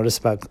things that I noticed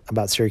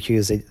about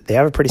Syracuse, they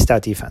have a pretty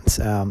stout defense.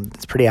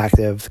 It's pretty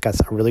active, got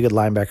a really good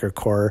linebacker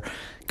core,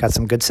 got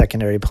some good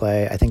secondary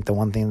play. I think the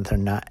one thing that they're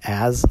not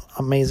as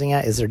amazing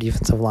at is their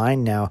defensive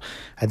line. Now,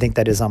 I think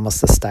that is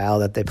almost the style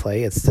that they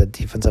play. It's the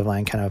defensive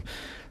line kind of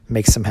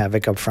makes some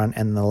havoc up front,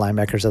 and the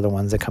linebackers are the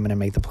ones that come in and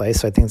make the plays.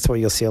 So I think that's what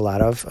you'll see a lot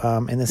of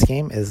in this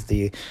game is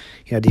the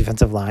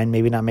defensive line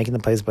maybe not making the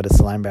plays, but it's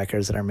the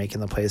linebackers that are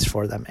making the plays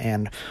for them.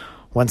 And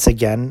once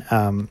again,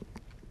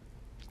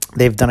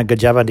 they've done a good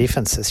job on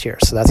defense this year.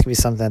 So that's going to be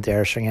something that the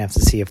Irish are going to have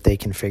to see if they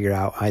can figure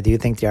out. I do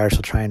think the Irish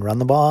will try and run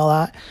the ball a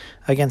lot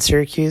against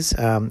Syracuse.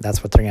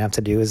 That's what they're going to have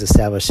to do is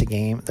establish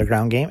their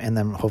ground game, and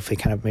then hopefully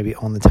kind of maybe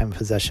own the time of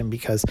possession,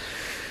 because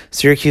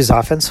Syracuse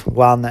offense,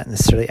 while not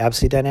necessarily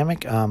absolutely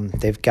dynamic,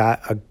 they've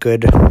got a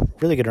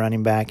really good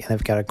running back, and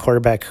they've got a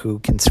quarterback who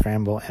can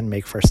scramble and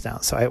make first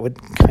down. So I would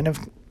kind of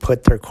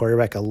put their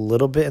quarterback a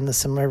little bit in the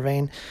similar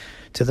vein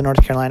to the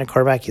North Carolina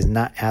quarterback. He's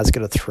not as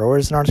good a thrower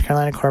as the North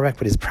Carolina quarterback,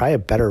 but he's probably a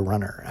better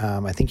runner.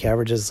 I think he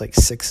averages like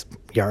 6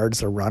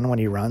 yards a run when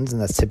he runs,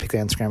 and that's typically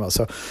on scramble.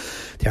 So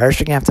the Irish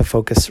are going to have to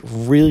focus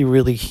really,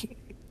 really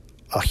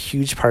a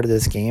huge part of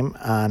this game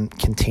on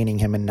containing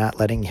him and not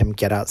letting him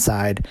get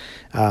outside,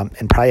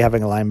 and probably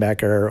having a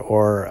linebacker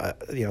or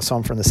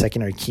someone from the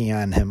secondary key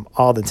on him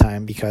all the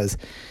time, because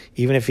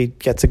even if he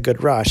gets a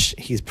good rush,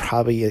 he's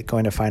probably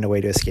going to find a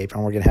way to escape.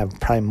 And we're going to have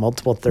probably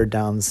multiple third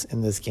downs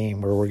in this game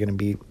where we're going to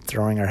be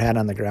throwing our head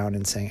on the ground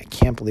and saying, I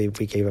can't believe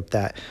we gave up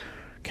that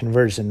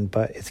conversion.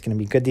 But it's going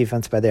to be good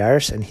defense by the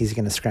Irish, and he's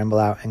going to scramble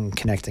out and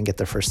connect and get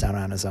the first down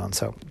on his own.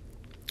 So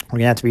we're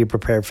going to have to be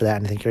prepared for that,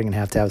 and I think you're going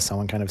to have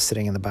someone kind of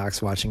sitting in the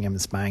box watching him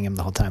and spying him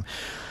the whole time.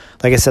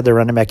 Like I said, the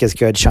running back is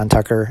good, Sean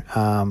Tucker.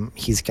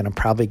 He's going to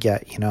probably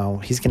get, he's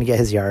going to get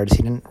his yards.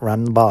 He didn't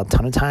run the ball a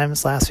ton of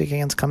times last week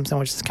against Clemson,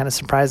 which is kind of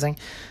surprising.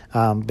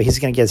 But he's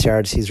going to get his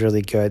yards. He's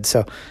really good.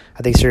 So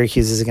I think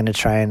Syracuse is going to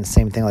try and,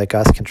 same thing like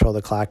us, control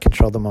the clock,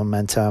 control the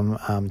momentum,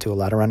 do a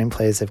lot of running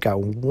plays. They've got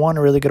one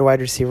really good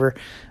wide receiver.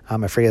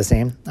 I forget his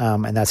name,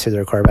 and that's who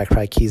their quarterback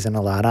probably keys in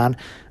a lot on.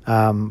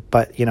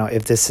 But,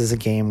 if this is a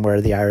game where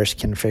the Irish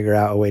can figure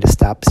out a way to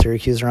stop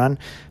Syracuse run,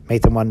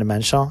 make them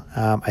one-dimensional,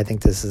 I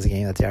think this is a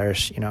game that the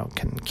Irish,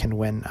 can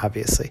win,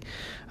 obviously.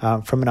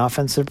 From an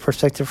offensive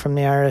perspective from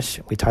the Irish,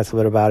 we talked a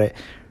little about it.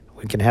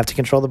 We're going to have to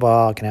control the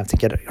ball, going to have to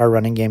get our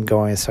running game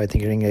going, so I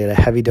think you're going to get a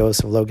heavy dose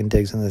of Logan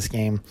Diggs in this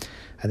game.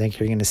 I think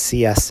you're going to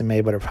see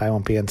Estime, but it probably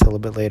won't be until a little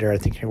bit later. I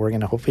think we're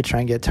going to hopefully try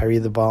and get Tyree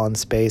the ball in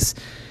space,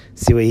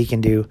 see what he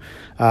can do.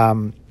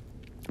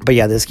 But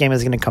yeah, this game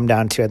is going to come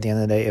down to, at the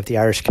end of the day, if the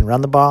Irish can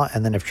run the ball,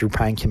 and then if Drew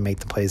Pine can make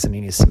the plays that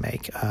he needs to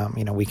make.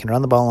 We can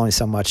run the ball only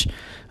so much.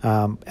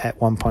 At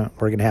one point,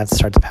 we're going to have to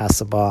start to pass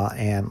the ball,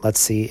 and let's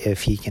see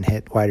if he can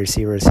hit wide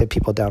receivers, hit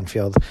people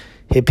downfield,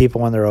 hit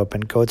people when they're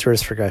open, go through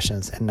his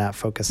progressions, and not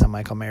focus on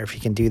Michael Mayer. If he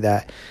can do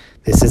that,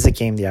 this is a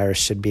game the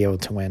Irish should be able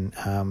to win.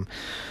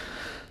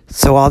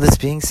 So all this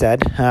being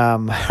said, all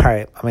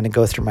right, I'm going to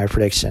go through my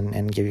prediction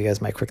and give you guys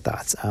my quick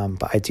thoughts.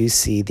 But I do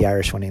see the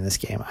Irish winning this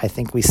game. I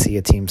think we see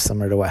a team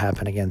similar to what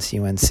happened against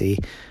UNC.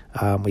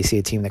 We see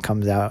a team that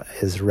comes out,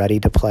 is ready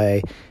to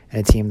play,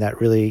 and a team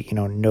that really,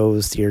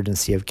 knows the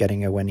urgency of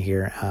getting a win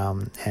here,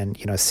 and,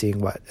 seeing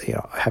what,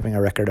 having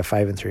a record of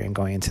 5-3 and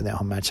going into the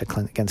home match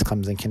against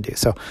Clemson can do.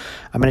 So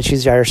I'm going to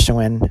choose the Irish to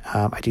win.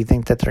 I do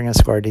think that they're going to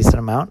score a decent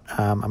amount.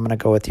 I'm going to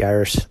go with the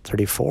Irish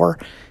 34,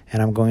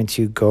 and I'm going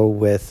to go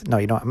with,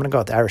 I'm going to go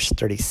with the Irish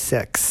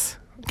 36.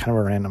 Kind of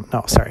a random,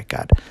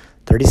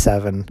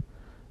 37.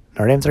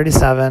 Notre Dame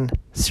 37,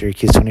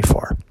 Syracuse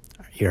 24.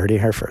 You heard it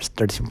here first.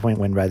 13-point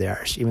win by the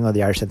Irish, even though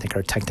the Irish, I think,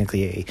 are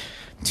technically a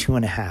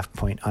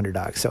 2.5-point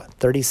underdog. So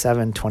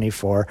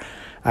 37-24,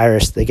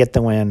 Irish, they get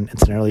the win.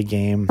 It's an early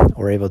game.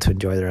 We're able to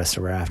enjoy the rest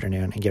of our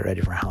afternoon and get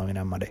ready for Halloween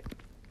on Monday.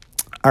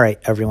 All right,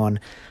 everyone.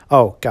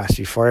 Oh, gosh,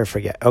 before I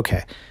forget.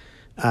 Okay.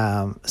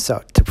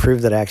 So to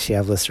prove that I actually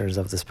have listeners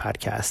of this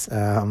podcast,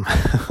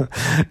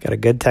 got a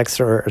good text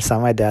or saw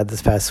my dad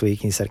this past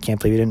week. He said, "Can't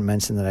believe you didn't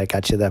mention that I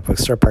got you that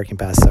bookstore parking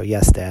pass." So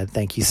yes, Dad,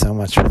 thank you so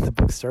much for the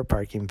bookstore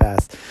parking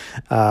pass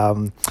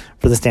for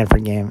the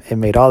Stanford game. It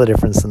made all the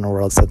difference in the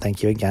world. So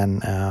thank you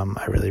again.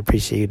 I really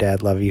appreciate you,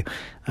 Dad. Love you.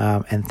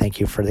 And thank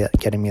you for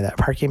getting me that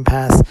parking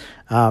pass.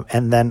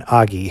 And then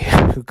Augie,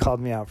 who called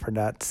me out for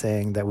not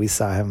saying that we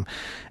saw him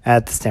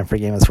at the Stanford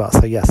game as well.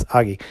 So yes,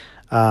 Augie.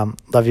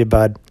 Love you,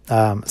 bud.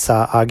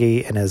 Saw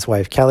Augie and his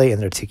wife Kelly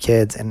and their 2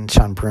 kids, and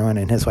Sean Bruin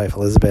and his wife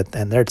Elizabeth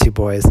and their 2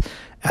 boys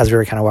as we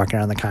were kind of walking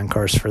around the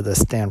concourse for the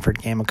Stanford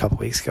game a couple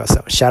weeks ago.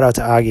 So shout out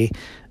to Augie.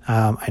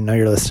 I know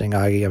you're listening,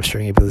 Augie. I'm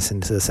sure you'll be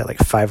listening to this at like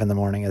 5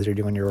 a.m. as you're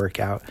doing your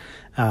workout.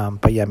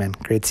 But yeah, man,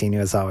 great seeing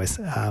you as always.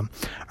 All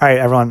right,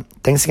 everyone.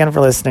 Thanks again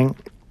for listening.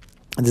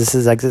 This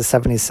is Exit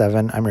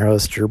 77. I'm your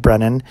host, Drew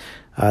Brennan.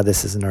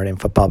 This is the Notre Dame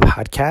Football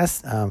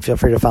Podcast. Feel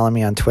free to follow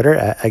me on Twitter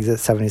at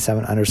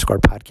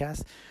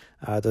exit77_podcast.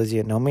 Those of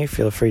you that know me,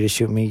 feel free to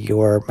shoot me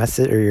your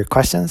message or your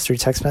questions through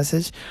text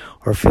message,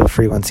 or feel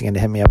free once again to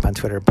hit me up on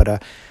Twitter.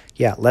 But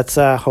yeah, let's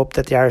hope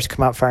that the Irish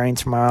come out firing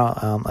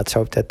tomorrow. Let's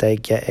hope that they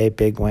get a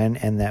big win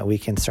and that we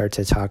can start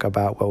to talk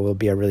about what will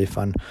be a really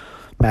fun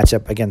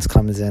matchup against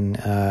Clemson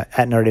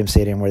at Notre Dame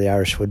Stadium, where the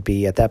Irish would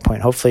be at that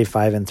point hopefully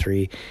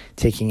 5-3,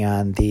 taking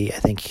on the I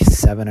think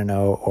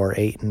 7-0 or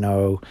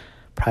 8-0.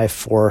 Probably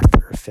 4th or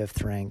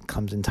 5th ranked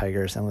Clemson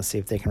Tigers, and let's see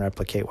if they can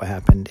replicate what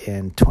happened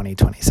in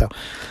 2020. So,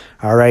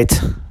 all right.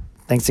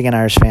 Thanks again,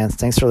 Irish fans.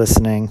 Thanks for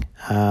listening.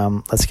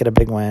 Let's get a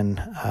big win.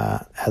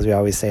 As we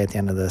always say at the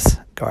end of this,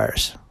 go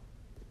Irish.